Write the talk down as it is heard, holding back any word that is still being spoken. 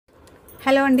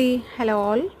Hello అండి, hello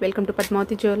all, welcome to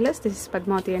Padmavati jewellers. This is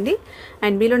Padmavati అండి.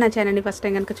 And మీరు నా ఛానల్ని ఫస్ట్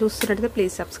టైం కనుక చూస్తున్నట్లయితే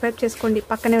ప్లీజ్ సబ్స్క్రైబ్ చేసుకోండి.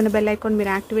 పక్కనే ఉన్న బెల్ ఐకాన్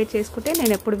మీరు యాక్టివేట్ చేసుకుంటే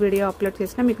నేను ఎప్పుడు వీడియో అప్లోడ్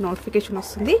చేసినా మీకు నోటిఫికేషన్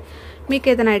వస్తుంది. మీకు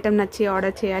ఏదైనా ఐటమ్ నచ్చి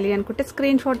ఆర్డర్ చేయాలి అనుకుంటే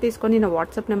స్క్రీన్ షాట్ తీసుకొని నా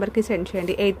వాట్సాప్ నెంబర్కి సెండ్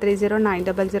చేయండి.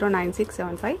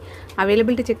 8309009675.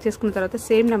 అవైలబిలిటీ చెక్ చేసుకున్న తర్వాత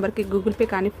సేమ్ నెంబర్కి గూగుల్ పే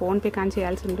కానీ ఫోన్పే కానీ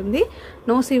చేయాల్సి ఉంటుంది.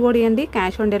 నో సిఓడి అండి,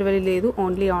 క్యాష్ ఆన్ డెలివరీ లేదు,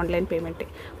 ఓన్లీ ఆన్లైన్ పేమెంటే.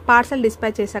 పార్సల్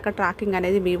డిస్పాచ్ చేశాక ట్రాకింగ్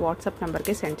అనేది మీ వాట్సాప్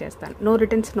నెంబర్కి సెండ్ చేస్తాను. No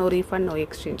returns, no refund, no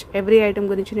exchange. Every item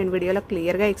గురించి నేను వీడియోలో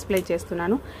క్లియర్గా ఎక్స్ప్లెయిన్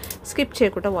చేస్తున్నాను. స్కిప్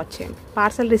చేయకుండా వాచ్ చేయండి.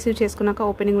 పార్సల్ రిసీవ్ చేసుకున్నాక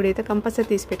ఓపెనింగ్ వీడియో అయితే కంపల్సరీ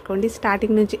తీసి పెట్టుకోండి.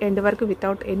 స్టార్టింగ్ నుంచి ఎండ్ వరకు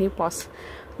without any pass.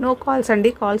 No calls అండి,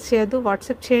 కాల్స్ చేయొద్దు,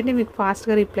 వాట్సాప్ చేయండి, మీకు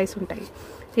ఫాస్ట్గా రిప్లైస్ ఉంటాయి.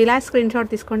 ఇలా స్క్రీన్ షాట్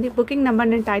తీసుకోండి. బుకింగ్ నెంబర్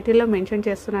నేను టైటిల్లో మెన్షన్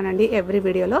చేస్తున్నానండి ఎవ్రీ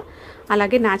వీడియోలో.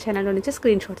 అలాగే నా ఛానల్లో నుంచి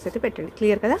స్క్రీన్ షాట్స్ అయితే పెట్టండి.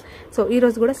 క్లియర్ కదా? సో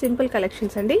ఈరోజు కూడా సింపుల్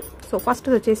కలెక్షన్స్ అండి. సో ఫస్ట్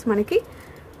వచ్చేసి మనకి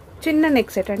చిన్న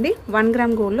నెక్ సెట్ అండి. 1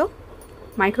 గ్రామ్ గోల్డ్లో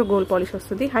మైక్రో గోల్డ్ పాలిష్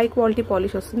వస్తుంది. హై క్వాలిటీ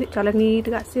పాలిష్ వస్తుంది. చాలా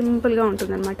నీట్గా సింపుల్గా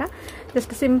ఉంటుంది అనమాట.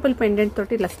 జస్ట్ సింపుల్ పెండెంట్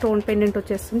తోటి ఇలా స్టోన్ పెండెంట్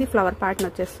వచ్చేస్తుంది. ఫ్లవర్ ప్యాటర్న్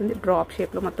వచ్చేస్తుంది. డ్రాప్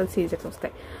షేప్లో మొత్తం సీజర్స్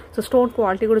వస్తాయి. సో స్టోన్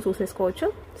క్వాలిటీ కూడా చూసేసుకోవచ్చు.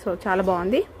 సో చాలా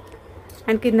బాగుంది.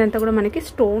 అండ్ కిందంతా కూడా మనకి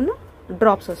స్టోన్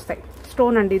డ్రాప్స్ వస్తాయి.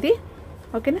 స్టోన్ అండి ఇది,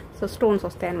 ఓకేనా? సో స్టోన్స్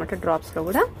వస్తాయి అనమాట డ్రాప్స్లో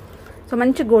కూడా. సో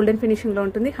మంచి గోల్డెన్ ఫినిషింగ్లో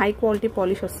ఉంటుంది. హై క్వాలిటీ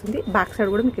పాలిష్ వస్తుంది. బ్యాక్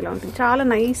సైడ్ కూడా మీకు ఇలా ఉంటుంది. చాలా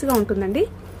నైస్గా ఉంటుందండి,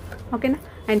 ఓకేనా?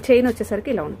 అండ్ చైన్ వచ్చేసరికి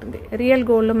ఇలా ఉంటుంది. రియల్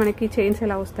గోల్డ్లో మనకి చైన్స్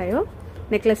ఎలా వస్తాయో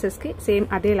నెక్లెసెస్కి సేమ్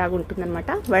అదేలాగా ఉంటుంది అనమాట.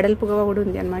 వెడల్పుగా కూడా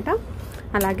ఉంది అనమాట.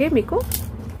 అలాగే మీకు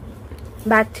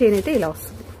బ్యాక్ చైన్ అయితే ఇలా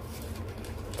వస్తుంది.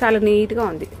 చాలా నీట్గా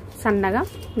ఉంది, సన్నగా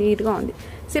నీట్గా ఉంది.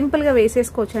 సింపుల్గా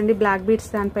వేసేసుకోవచ్చు అండి. బ్లాక్ బీడ్స్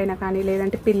దానిపైన కానీ,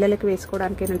 లేదంటే పిల్లలకి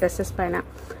వేసుకోవడానికి డ్రెస్సెస్ పైన,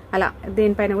 అలా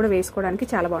దేనిపైన కూడా వేసుకోవడానికి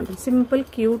చాలా బాగుంటుంది. సింపుల్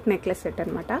క్యూట్ నెక్లెస్ సెట్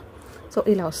అనమాట. సో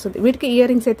ఇలా వస్తుంది. వీటికి ఇయర్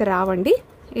రింగ్స్ అయితే రావండి,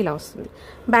 ఇలా వస్తుంది.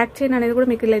 బ్యాక్ చైన్ అనేది కూడా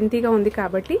మీకు లెంతీగా ఉంది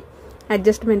కాబట్టి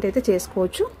అడ్జస్ట్మెంట్ అయితే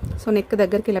చేసుకోవచ్చు. సో నెక్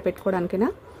దగ్గరికి ఇలా పెట్టుకోవడానికైనా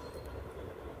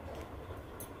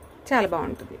చాలా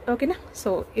బాగుంటుంది, ఓకేనా? సో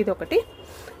ఇదొకటి.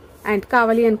 అండ్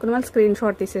కావాలి అనుకున్న వాళ్ళు స్క్రీన్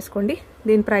షాట్ తీసేసుకోండి.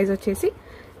 దీని ప్రైస్ వచ్చేసి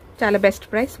చాలా బెస్ట్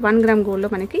ప్రైస్. 1 గ్రామ్ గోల్డ్లో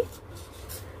మనకి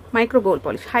micro gold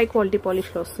polish high quality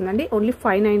పాలిష్లో వస్తుందండి. Only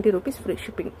 590 rupees free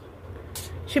shipping.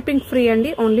 Shipping free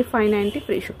అండి, ఓన్లీ 590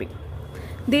 ఫ్రీ షిప్పింగ్.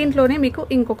 దీంట్లోనే మీకు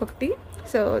ఇంకొకటి,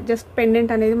 సో జస్ట్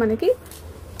పెండెంట్ అనేది మనకి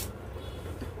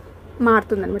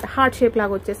మారుతుంది అనమాట. హార్ట్ షేప్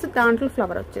లాగా వచ్చేసి దాంట్లో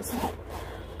ఫ్లవర్ వచ్చేస్తుంది.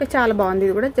 ఓకే, చాలా బాగుంది.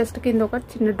 ఇది కూడా జస్ట్ కింద ఒక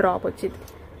చిన్న డ్రాప్ వచ్చింది.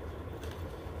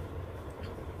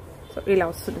 సో ఇలా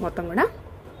వస్తుంది మొత్తం కూడా.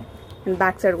 అండ్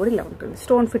బ్యాక్ సైడ్ కూడా ఇలా ఉంటుంది.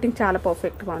 స్టోన్ ఫిట్టింగ్ చాలా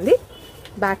పర్ఫెక్ట్గా ఉంది.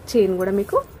 బ్యాక్ చైన్ కూడా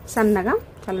మీకు సన్నగా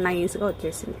చాలా నైస్గా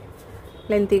వచ్చేసింది.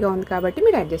 లెంతీగా ఉంది కాబట్టి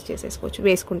మీరు అడ్జస్ట్ చేసేసుకోవచ్చు.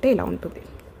 వేసుకుంటే ఇలా ఉంటుంది.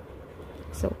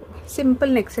 సో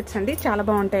సింపుల్ నెక్ సెట్స్ అండి, చాలా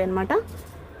బాగుంటాయి అన్నమాట.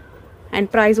 అండ్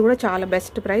ప్రైస్ కూడా చాలా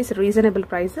best price, reasonable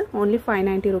price. Only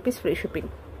 590 rupees free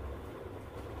shipping.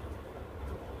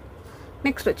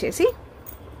 Next వచ్చేసి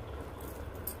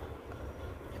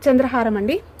చంద్రహారం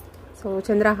అండి. సో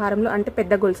చంద్రహారంలో అంటే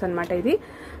పెద్ద గొలుసు అనమాట ఇది.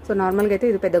 సో నార్మల్గా అయితే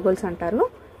ఇది పెద్ద గొలుసు అంటారు.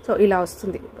 సో ఇలా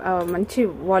వస్తుంది. మంచి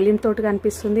వాల్యూమ్ తోటి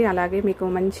కనిపిస్తుంది. అలాగే మీకు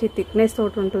మంచి థిక్నెస్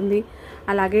తోటి ఉంటుంది.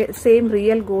 అలాగే same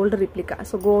real gold replica.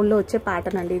 So గోల్డ్లో వచ్చే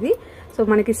ప్యాటర్న్ అండి ఇది. సో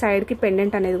మనకి సైడ్కి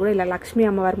పెండెంట్ అనేది కూడా ఇలా లక్ష్మీ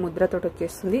అమ్మవారి ముద్రతో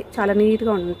వచ్చేస్తుంది. చాలా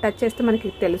నీట్గా ఉంటుంది. టచ్ చేస్తే మనకి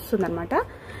తెలుస్తుంది అనమాట.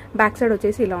 బ్యాక్ సైడ్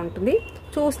వచ్చేసి ఇలా ఉంటుంది.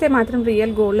 చూస్తే మాత్రం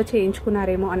రియల్ గోల్డ్లో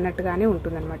చేయించుకున్నారేమో అన్నట్టుగానే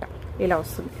ఉంటుంది అనమాట. ఇలా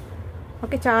వస్తుంది.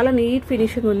 ఓకే, చాలా నీట్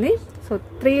ఫినిషింగ్ ఉంది. సో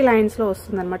 3 లైన్స్లో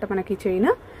వస్తుంది అనమాట మనకి chain.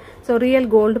 So real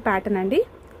gold pattern అండి.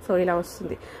 సో ఇలా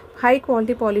వస్తుంది. హై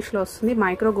క్వాలిటీ పాలిష్లో వస్తుంది.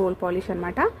 మైక్రో గోల్డ్ పాలిష్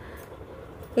అనమాట.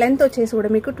 లెంత్ వచ్చేసి కూడా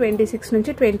మీకు 26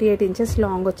 నుంచి 28 ఇంచెస్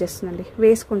లాంగ్ వచ్చేస్తుందండి.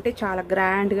 వేసుకుంటే చాలా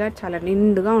గ్రాండ్గా, చాలా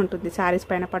నిండుగా ఉంటుంది. శారీస్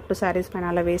పైన, పట్టు శారీస్ పైన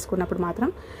అలా వేసుకున్నప్పుడు మాత్రం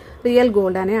రియల్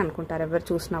గోల్డ్ అనే అనుకుంటారు ఎవరు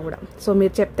చూసినా కూడా. సో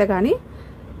మీరు చెప్తే కానీ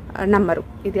నమ్మరు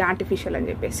ఇది ఆర్టిఫిషియల్ అని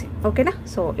చెప్పేసి, ఓకేనా?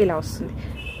 సో ఇలా వస్తుంది.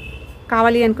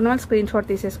 కావాలి అనుకున్న వాళ్ళు స్క్రీన్ షాట్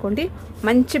తీసేసుకోండి.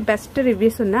 మంచి బెస్ట్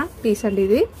రివ్యూస్ ఉన్న పీస్ అండి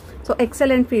ఇది. సో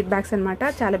ఎక్సలెంట్ ఫీడ్బ్యాక్స్ అనమాట.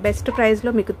 చాలా బెస్ట్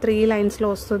ప్రైస్లో మీకు 3 లైన్స్లో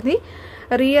వస్తుంది.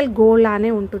 రియల్ గోల్డ్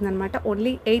లానే ఉంటుంది అనమాట.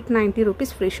 Only 890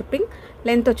 rupees free shipping.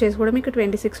 Length వచ్చేసి కూడా మీకు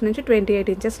 26 నుంచి 28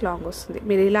 ఇంచెస్ లాంగ్ వస్తుంది.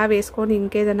 మీరు ఇలా వేసుకొని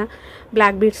ఇంకేదైనా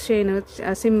బ్లాక్ బీడ్స్ చైన్,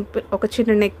 సింపుల్ ఒక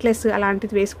చిన్న నెక్లెస్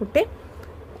అలాంటిది వేసుకుంటే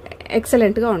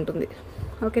ఎక్సలెంట్గా ఉంటుంది,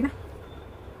 ఓకేనా?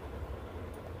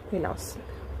 ఇలా వస్తుంది.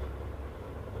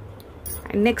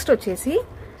 అండ్ నెక్స్ట్ వచ్చేసి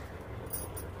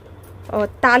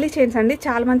తాళీ చైన్స్ అండి.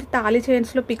 చాలా మంది తాళీ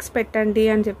చైన్స్లో పిక్స్ పెట్టండి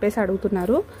అని చెప్పేసి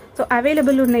అడుగుతున్నారు. సో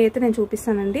అవైలబుల్ ఉన్నాయి అయితే నేను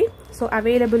చూపిస్తానండి. సో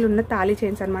అవైలబుల్ ఉన్న తాళీ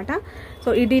చైన్స్ అనమాట. సో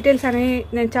ఈ డీటెయిల్స్ అనేవి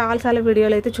నేను చాలాసార్లు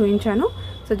వీడియోలో అయితే చూపించాను.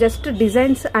 సో జస్ట్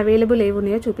డిజైన్స్ అవైలబుల్ ఏవి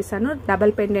ఉన్నాయో చూపిస్తాను.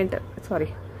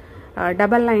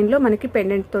 డబల్ లైన్లో మనకి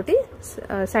పెండెంట్ తోటి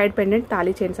సైడ్ పెండెంట్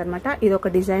తాళీ చైన్స్ అనమాట. ఇది ఒక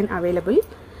డిజైన్ అవైలబుల్.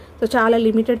 సో చాలా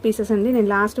లిమిటెడ్ పీసెస్ అండి. నేను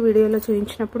లాస్ట్ వీడియోలో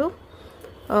చూపించినప్పుడు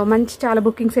మంచి చాలా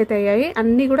బుకింగ్స్ అయితే అయ్యాయి.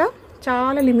 అన్నీ కూడా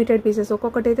చాలా లిమిటెడ్ పీసెస్.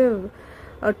 ఒక్కొక్కటి అయితే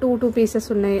 2 పీసెస్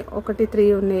ఉన్నాయి, 3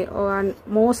 ఉన్నాయి.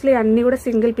 మోస్ట్లీ అన్నీ కూడా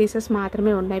సింగిల్ పీసెస్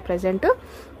మాత్రమే ఉన్నాయి ప్రజెంట్.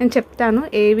 నేను చెప్తాను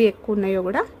ఏవి ఎక్కువ ఉన్నాయో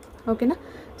కూడా, ఓకేనా.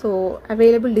 సో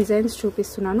అవైలబుల్ డిజైన్స్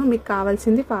చూపిస్తున్నాను, మీకు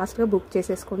కావాల్సింది ఫాస్ట్గా బుక్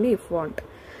చేసేసుకోండి if want.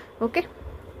 Okay,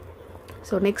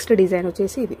 so next design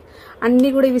వచ్చేసి ఇది. అన్నీ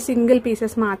కూడా ఇవి సింగిల్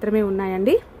పీసెస్ మాత్రమే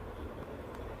ఉన్నాయండి.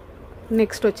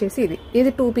 నెక్స్ట్ వచ్చేసి ఇది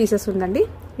 2 పీసెస్ ఉందండి.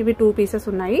 ఇవి 2 పీసెస్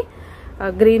ఉన్నాయి.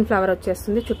 గ్రీన్ ఫ్లవర్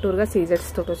వచ్చేస్తుంది, చుట్టూరుగా సీజర్స్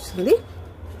తోటి వస్తుంది.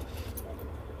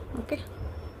 ఓకే,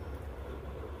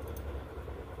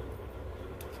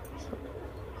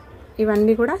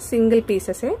 ఇవన్నీ కూడా సింగిల్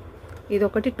పీసెసే. ఇది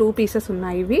ఒకటి 2 పీసెస్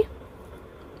ఉన్నాయి ఇవి.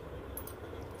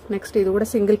 నెక్స్ట్ ఇది కూడా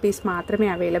సింగిల్ పీస్ మాత్రమే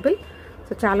అవైలబుల్.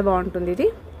 సో చాలా బాగుంటుంది ఇది,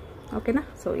 ఓకేనా.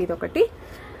 సో ఇదొకటి.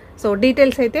 సో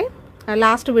డీటెయిల్స్ అయితే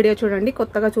లాస్ట్ వీడియో చూడండి,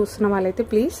 కొత్తగా చూస్తున్న వాళ్ళైతే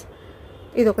ప్లీజ్.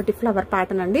 ఇదొకటి ఫ్లవర్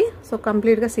ప్యాటర్న్ అండి. సో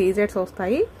కంప్లీట్గా సీజెడ్స్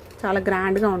వస్తాయి, చాలా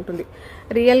గ్రాండ్గా ఉంటుంది.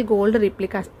 రియల్ గోల్డ్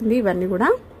రిప్లికా వస్తుంది ఇవన్నీ కూడా.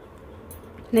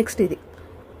 నెక్స్ట్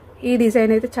ఈ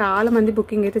డిజైన్ అయితే చాలా మంది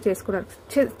బుకింగ్ అయితే చేసుకున్నారు.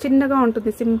 చిన్నగా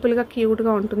ఉంటుంది, సింపుల్గా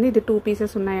క్యూట్గా ఉంటుంది. ఇది 2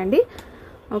 పీసెస్ ఉన్నాయండి,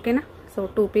 ఓకేనా. So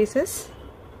 2 pieces.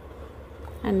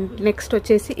 అండ్ నెక్స్ట్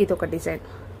వచ్చేసి ఇదొక డిజైన్.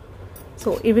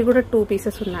 సో ఇవి కూడా 2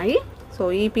 పీసెస్ ఉన్నాయి. సో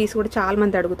ఈ పీస్ కూడా చాలా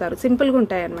మంది అడుగుతారు, సింపుల్గా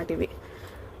ఉంటాయి అన్నమాట ఇవి.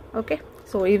 ఓకే,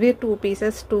 సో ఇవి 2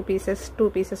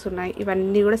 పీసెస్ ఉన్నాయి.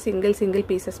 ఇవన్నీ కూడా సింగిల్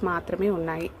పీసెస్ మాత్రమే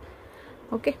ఉన్నాయి.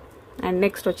 ఓకే, అండ్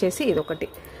నెక్స్ట్ వచ్చేసి ఇదొకటి.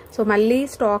 సో మళ్ళీ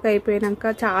స్టాక్ అయిపోయాక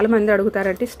చాలా మంది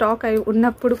అడుగుతారంటే, స్టాక్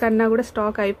ఉన్నప్పుడు కన్నా కూడా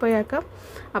స్టాక్ అయిపోయాక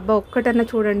అబ్బా ఒక్కటన్నా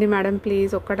చూడండి మేడం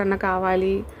ప్లీజ్, ఒక్కటన్నా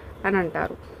కావాలి అని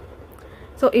అంటారు.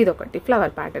 సో ఇదొకటి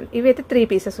ఫ్లవర్ ప్యాటర్న్. ఇవైతే 3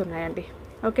 పీసెస్ ఉన్నాయండి,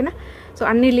 ఓకేనా. సో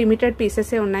అన్ని లిమిటెడ్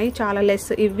పీసెసే ఉన్నాయి, చాలా లెస్.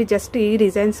 ఇవి జస్ట్ ఈ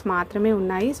డిజైన్స్ మాత్రమే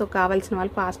ఉన్నాయి. సో కావాల్సిన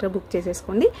వాళ్ళు ఫాస్ట్గా బుక్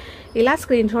చేసేసుకోండి. ఇలా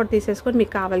స్క్రీన్ షాట్ తీసేసుకొని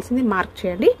మీకు కావాల్సింది మార్క్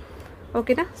చేయండి,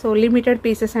 ఓకేనా. సో లిమిటెడ్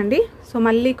పీసెస్ అండి. సో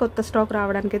మళ్ళీ కొత్త స్టాక్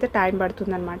రావడానికి అయితే టైం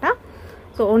పడుతుంది అనమాట.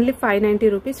 So only 590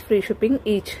 rupees free shipping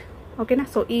each, ఓకేనా.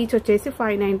 సో ఈచ్ వచ్చేసి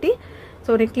 590.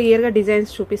 సో నేను క్లియర్గా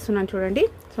డిజైన్స్ చూపిస్తున్నాను చూడండి.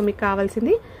 సో మీకు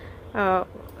కావాల్సింది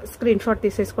స్క్రీన్ షాట్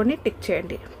తీసేసుకొని టిక్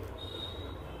చేయండి.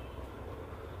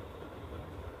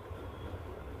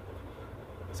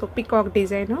 సో పికాక్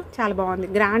డిజైన్ చాలా బాగుంది,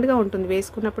 గ్రాండ్గా ఉంటుంది,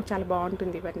 వేసుకున్నప్పుడు చాలా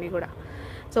బాగుంటుంది ఇవన్నీ కూడా.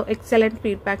 సో ఎక్సలెంట్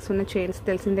ఫీడ్బ్యాక్స్ ఉన్న చైన్స్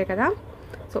తెలిసిందే కదా.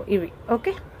 సో ఇవి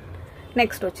ఓకే.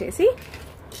 నెక్స్ట్ వచ్చేసి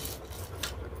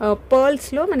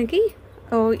పర్ల్స్లో మనకి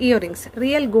ear rings,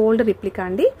 real gold replica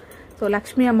అండి. సో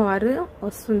లక్ష్మీ అమ్మవారు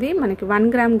వస్తుంది మనకి 1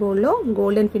 గ్రామ్ గోల్డ్లో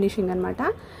గోల్డెన్ ఫినిషింగ్ అనమాట.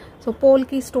 సో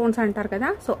పోల్కి స్టోన్స్ అంటారు కదా,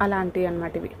 సో అలాంటివి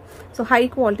అనమాట ఇవి. సో హై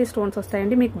క్వాలిటీ స్టోన్స్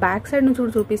వస్తాయండి. మీకు బ్యాక్ సైడ్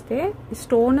నుంచి చూపిస్తే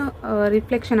స్టోన్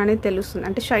రిఫ్లెక్షన్ అనేది తెలుస్తుంది,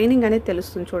 అంటే షైనింగ్ అనేది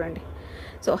తెలుస్తుంది చూడండి.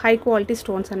 సో హై క్వాలిటీ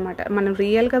స్టోన్స్ అనమాట. మనం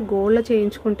రియల్గా గోల్డ్లో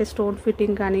చేయించుకుంటే స్టోన్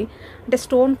ఫిట్టింగ్ కానీ, అంటే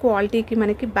స్టోన్ క్వాలిటీకి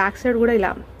మనకి బ్యాక్ సైడ్ కూడా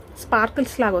ఇలా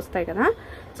స్పార్కిల్స్ లాగా వస్తాయి కదా,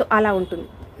 సో అలా ఉంటుంది.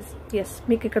 ఎస్,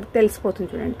 మీకు ఇక్కడ తెలిసిపోతుంది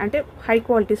చూడండి, అంటే హై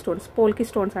క్వాలిటీ స్టోన్స్, పోల్కి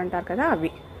స్టోన్స్ అంటారు కదా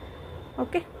అవి.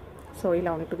 ఓకే, సో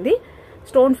ఇలా ఉంటుంది.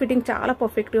 స్టోన్ ఫిట్టింగ్ చాలా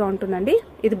పర్ఫెక్ట్గా ఉంటుందండి.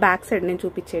 ఇది బ్యాక్ సైడ్ నేను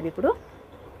చూపించేది ఇప్పుడు.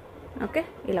 ఓకే,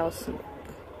 ఇలా వస్తుంది,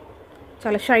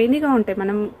 చాలా షైనీగా ఉంటాయి.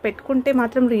 మనం పెట్టుకుంటే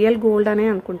మాత్రం రియల్ గోల్డ్ అనే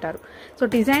అనుకుంటారు. సో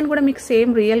డిజైన్ కూడా మీకు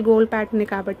సేమ్ రియల్ గోల్డ్ ప్యాటర్నే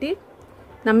కాబట్టి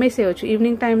నమ్మేసేయచ్చు.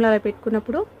 ఈవినింగ్ టైంలో అలా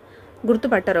పెట్టుకున్నప్పుడు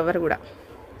గుర్తుపట్టరు ఎవరు కూడా.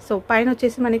 సో పైన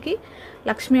వచ్చేసి మనకి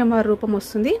లక్ష్మీ అమ్మవారి రూపం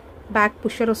వస్తుంది, బ్యాక్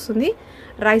పుషర్ వస్తుంది,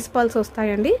 రైస్ పర్ల్స్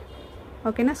వస్తాయండి,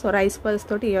 ఓకేనా. సో రైస్ పర్ల్స్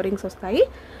తోటి ఇయర్ రింగ్స్ వస్తాయి.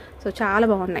 సో చాలా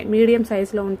బాగున్నాయి, మీడియం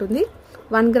సైజులో ఉంటుంది.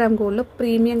 1 గ్రామ్ గోల్డ్లో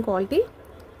ప్రీమియం క్వాలిటీ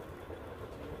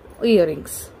ఇయర్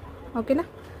రింగ్స్, ఓకేనా.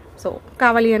 సో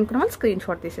కావాలి అనుకున్న వాళ్ళు స్క్రీన్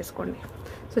షాట్ తీసేసుకోండి.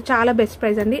 సో చాలా బెస్ట్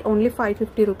ప్రైస్ అండి, only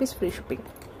 550 rupees free shipping.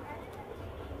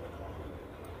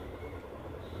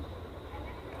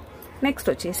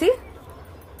 Next వచ్చేసి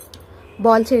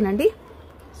బాల్ చైన్ అండి.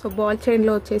 సో బాల్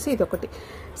చైన్లో వచ్చేసి ఇది ఒకటి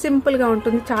సింపుల్గా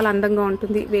ఉంటుంది, చాలా అందంగా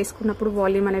ఉంటుంది. వేసుకున్నప్పుడు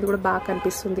వాల్యూమ్ అనేది కూడా బాగా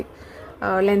కనిపిస్తుంది.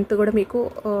 లెంత్ కూడా మీకు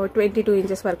 22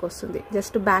 ఇంచెస్ వరకు వస్తుంది.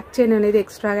 జస్ట్ బ్యాక్ చైన్ అనేది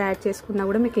ఎక్స్ట్రాగా యాడ్ చేసుకున్నా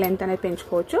కూడా మీకు లెంత్ అనేది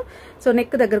పెంచుకోవచ్చు. సో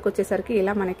నెక్ దగ్గరకు వచ్చేసరికి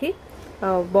ఇలా మనకి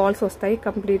బాల్స్ వస్తాయి,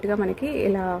 కంప్లీట్గా మనకి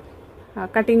ఇలా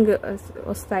కటింగ్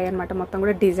వస్తాయి అన్నమాట, మొత్తం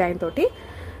కూడా డిజైన్ తోటి.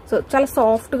 సో చాలా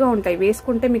సాఫ్ట్గా ఉంటాయి,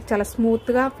 వేసుకుంటే మీకు చాలా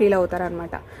స్మూత్గా ఫీల్ అవుతారు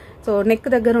అనమాట. సో నెక్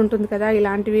దగ్గర ఉంటుంది కదా,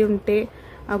 ఇలాంటివి ఉంటే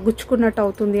గుచ్చుకున్నట్టు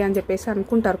అవుతుంది అని చెప్పేసి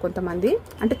అనుకుంటారు కొంతమంది,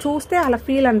 అంటే చూస్తే అలా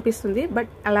ఫీల్ అనిపిస్తుంది, బట్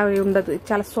అలా ఉండదు,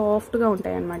 చాలా సాఫ్ట్గా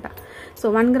ఉంటాయి అనమాట. సో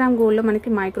 1 గ్రామ్ గోల్డ్లో మనకి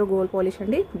మైక్రో గోల్డ్ పాలిష్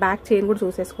అండి. బ్యాక్ చైన్ కూడా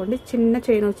చూసేసుకోండి, చిన్న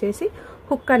చైన్ వచ్చేసి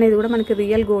హుక్ అనేది కూడా మనకి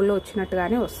రియల్ గోల్డ్లో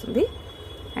వచ్చినట్టుగానే వస్తుంది.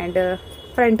 అండ్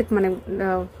ఫ్రంట్కి మనం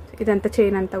ఇదంతా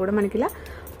చైన్ అంతా కూడా మనకి ఇలా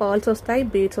పర్ల్స్ వస్తాయి,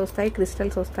 బీడ్స్ వస్తాయి,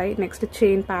 క్రిస్టల్స్ వస్తాయి. నెక్స్ట్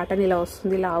చైన్ ప్యాటర్న్ ఇలా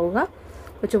వస్తుంది, లావుగా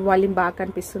కొంచెం వాల్యూమ్ బాగా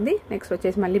కనిపిస్తుంది. నెక్స్ట్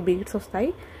వచ్చేసి మళ్ళీ బీడ్స్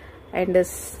వస్తాయి అండ్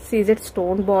సీజెడ్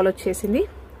స్టోన్ బాల్ వచ్చేసింది.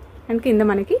 అండ్ కింద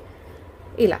మనకి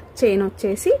ఇలా చైన్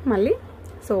వచ్చేసి మళ్ళీ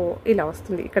సో ఇలా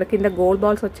వస్తుంది. ఇక్కడ కింద గోల్డ్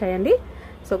బాల్స్ వచ్చాయండి.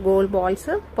 So gold balls,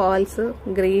 pearls,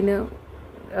 green,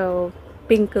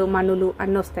 pink, మనులు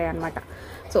అన్నీ వస్తాయి అన్నమాట.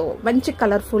 సో మంచి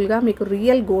కలర్ఫుల్గా మీకు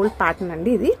రియల్ గోల్డ్ ప్యాటర్న్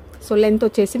అండి ఇది. సో లెంత్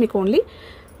వచ్చేసి మీకు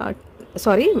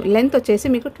లెంత్ వచ్చేసి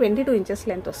మీకు 22 ఇంచెస్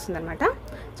లెంత్ వస్తుంది అనమాట.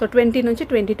 సో 20 నుంచి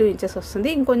 22 ఇంచెస్ వస్తుంది.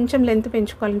 ఇంకొంచెం లెంత్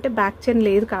పెంచుకోవాలంటే బ్యాక్ చైన్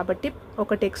లేదు కాబట్టి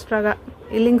ఒకటి ఎక్స్ట్రాగా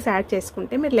లింక్స్ యాడ్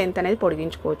చేసుకుంటే మీరు లెంత్ అనేది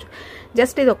పొడిగించుకోవచ్చు.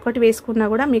 జస్ట్ ఇది ఒక్కటి వేసుకున్నా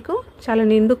కూడా మీకు చాలా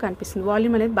నిండు కనిపిస్తుంది,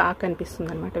 వాల్యూమ్ అనేది బాగా కనిపిస్తుంది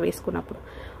అనమాట వేసుకున్నప్పుడు.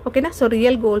 ఓకేనా. సో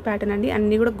రియల్ గోల్డ్ ప్యాటర్న్ అండి,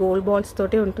 అన్నీ కూడా గోల్డ్ బాల్స్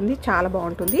తోటే ఉంటుంది, చాలా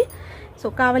బాగుంటుంది. సో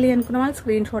కావాలి అనుకున్న వాళ్ళు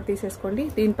స్క్రీన్ షాట్ తీసేసుకోండి.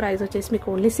 దీని ప్రైస్ వచ్చేసి మీకు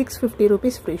only 650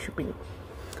 rupees free shipping.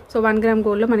 So 1 gram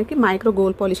గోల్డ్లో మనకి మైక్రో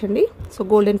గోల్డ్ పాలిష్ అండి. సో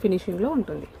గోల్డెన్ ఫినిషింగ్లో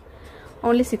ఉంటుంది.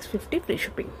 Only 650 free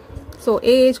shipping. సో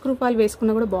ఏ ఏజ్ గ్రూప్ వాళ్ళు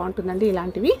వేసుకున్నా కూడా బాగుంటుందండి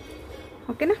ఇలాంటివి.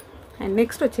 ఓకేనా. అండ్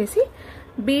నెక్స్ట్ వచ్చేసి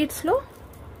బీడ్స్లో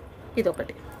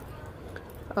ఇదొకటి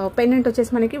పెండెంట్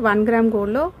వచ్చేసి మనకి 1 గ్రామ్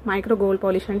గోల్డ్లో మైక్రో గోల్డ్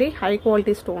పాలిష్ అండి. హై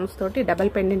క్వాలిటీ స్టోన్స్ తోటి డబల్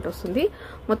పెండెంట్ వస్తుంది.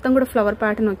 మొత్తం కూడా ఫ్లవర్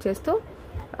ప్యాటర్న్ వచ్చేస్తూ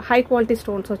హై క్వాలిటీ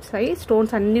స్టోన్స్ వచ్చాయి.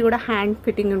 స్టోన్స్ అన్నీ కూడా హ్యాండ్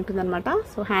ఫిట్టింగ్ ఉంటుందన్నమాట.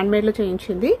 సో హ్యాండ్ మేడ్లో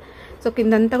చేయించింది. సో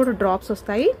కిందంతా కూడా డ్రాప్స్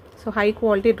వస్తాయి. సో హై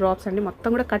క్వాలిటీ డ్రాప్స్ అండి. మొత్తం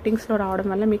కూడా కటింగ్స్లో రావడం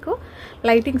వల్ల మీకు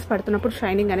లైటింగ్స్ పడుతున్నప్పుడు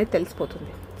షైనింగ్ అనేది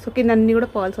తెలిసిపోతుంది. సో కింద అన్ని కూడా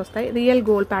పర్ల్స్ వస్తాయి. రియల్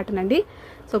గోల్డ్ ప్యాటర్న్ అండి.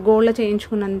 సో గోల్డ్లో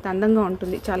చేయించుకున్నంత అందంగా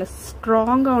ఉంటుంది, చాలా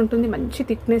స్ట్రాంగ్గా ఉంటుంది, మంచి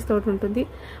థిక్నెస్ తోటి ఉంటుంది.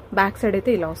 బ్యాక్ సైడ్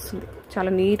అయితే ఇలా వస్తుంది,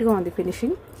 చాలా నీట్గా ఉంది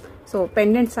ఫినిషింగ్. సో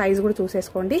పెండెంట్ సైజ్ కూడా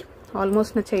చూసేసుకోండి,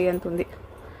 ఆల్మోస్ట్ నా చెయ్యి అంత ఉంది.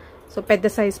 సో పెద్ద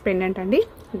సైజ్ పెండెంట్ అండి,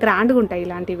 గ్రాండ్గా ఉంటాయి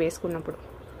ఇలాంటివి వేసుకున్నప్పుడు.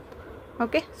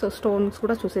 ఓకే. సో స్టోన్స్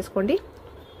కూడా చూసేసుకోండి,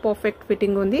 పర్ఫెక్ట్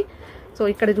ఫిట్టింగ్ ఉంది. సో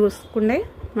ఇక్కడ చూసుకుంటే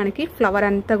మనకి ఫ్లవర్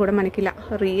అంతా కూడా మనకి ఇలా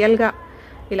రియల్గా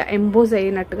ఇలా ఎంబోజ్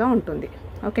అయినట్టుగా ఉంటుంది.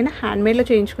 ఓకేనా. హ్యాండ్మేడ్లో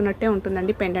చేయించుకున్నట్టే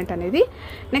ఉంటుందండి పెండెంట్ అనేది.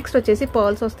 నెక్స్ట్ వచ్చేసి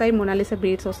పర్ల్స్ వస్తాయి, మొనాలిసా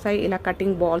బీడ్స్ వస్తాయి, ఇలా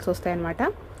కటింగ్ బాల్స్ వస్తాయి అనమాట.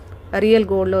 రియల్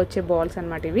గోల్డ్లో వచ్చే బాల్స్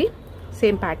అనమాట ఇవి,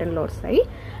 సేమ్ ప్యాటర్న్లో వస్తాయి.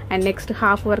 అండ్ నెక్స్ట్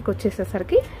హాఫ్ వర్క్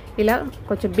వచ్చేసేసరికి ఇలా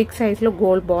కొంచెం బిగ్ సైజ్లో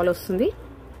గోల్డ్ బాల్ వస్తుంది.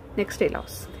 నెక్స్ట్ ఇలా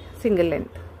వస్తుంది single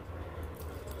length.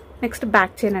 Next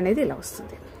back chain అనేది ఇలా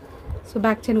వస్తుంది. సో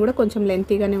బ్యాక్ చైన్ కూడా కొంచెం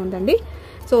లెంతీగానే ఉందండి.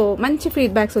 సో మంచి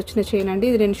ఫీడ్బ్యాక్స్ వచ్చిన చైన్ అండి.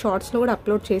 ఇది నేను షార్ట్స్లో కూడా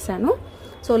అప్లోడ్ చేశాను.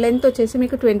 సో లెంత్ వచ్చేసి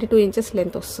మీకు 22 ఇంచెస్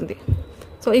లెంత్ వస్తుంది.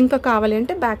 సో ఇంకా కావాలి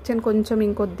అంటే బ్యాక్ చైన్ కొంచెం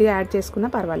ఇంకొద్దిగా యాడ్ చేసుకున్నా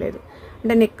పర్వాలేదు.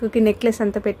 అంటే నెక్కి నెక్లెస్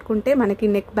అంతా పెట్టుకుంటే మనకి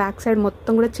నెక్ బ్యాక్ సైడ్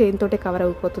మొత్తం కూడా చైన్ తోటే కవర్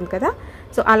అయిపోతుంది కదా.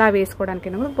 సో అలా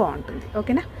వేసుకోవడానికైనా కూడా బాగుంటుంది.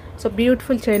 ఓకేనా. సో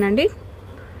బ్యూటిఫుల్ చైన్ అండి,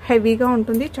 హెవీగా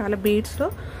ఉంటుంది, చాలా బీడ్స్లో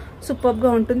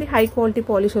సూపర్గా ఉంటుంది, హై క్వాలిటీ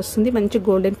పాలిష్ వస్తుంది, మంచి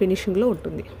గోల్డెన్ ఫినిషింగ్లో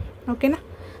ఉంటుంది. ఓకేనా.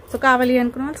 సో కావాలి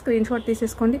అనుకున్న వాళ్ళు స్క్రీన్ షాట్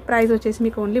తీసేసుకోండి. ప్రైస్ వచ్చేసి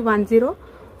మీకు only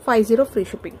 1050 free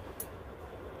shipping.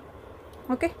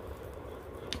 Okay.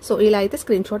 So ఇలా అయితే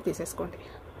స్క్రీన్ షాట్ తీసేసుకోండి.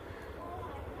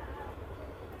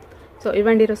 సో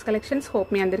ఇవ్వండి ఈరోజు కలెక్షన్స్. హోప్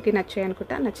మీ అందరికీ నచ్చాయి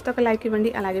అనుకుంటా. నచ్చితే ఒక లైక్ ఇవ్వండి,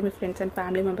 అలాగే మీ ఫ్రెండ్స్ అండ్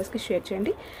ఫ్యామిలీ మెంబర్స్కి షేర్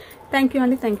చేయండి. థ్యాంక్ యూ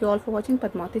అండి. Thank you all for watching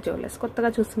Padmavati jewellers.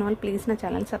 కొత్తగా చూస్తున్న వాళ్ళు ప్లీజ్ నా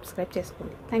ఛానల్ సబ్స్క్రైబ్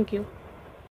చేసుకోండి. Thank you.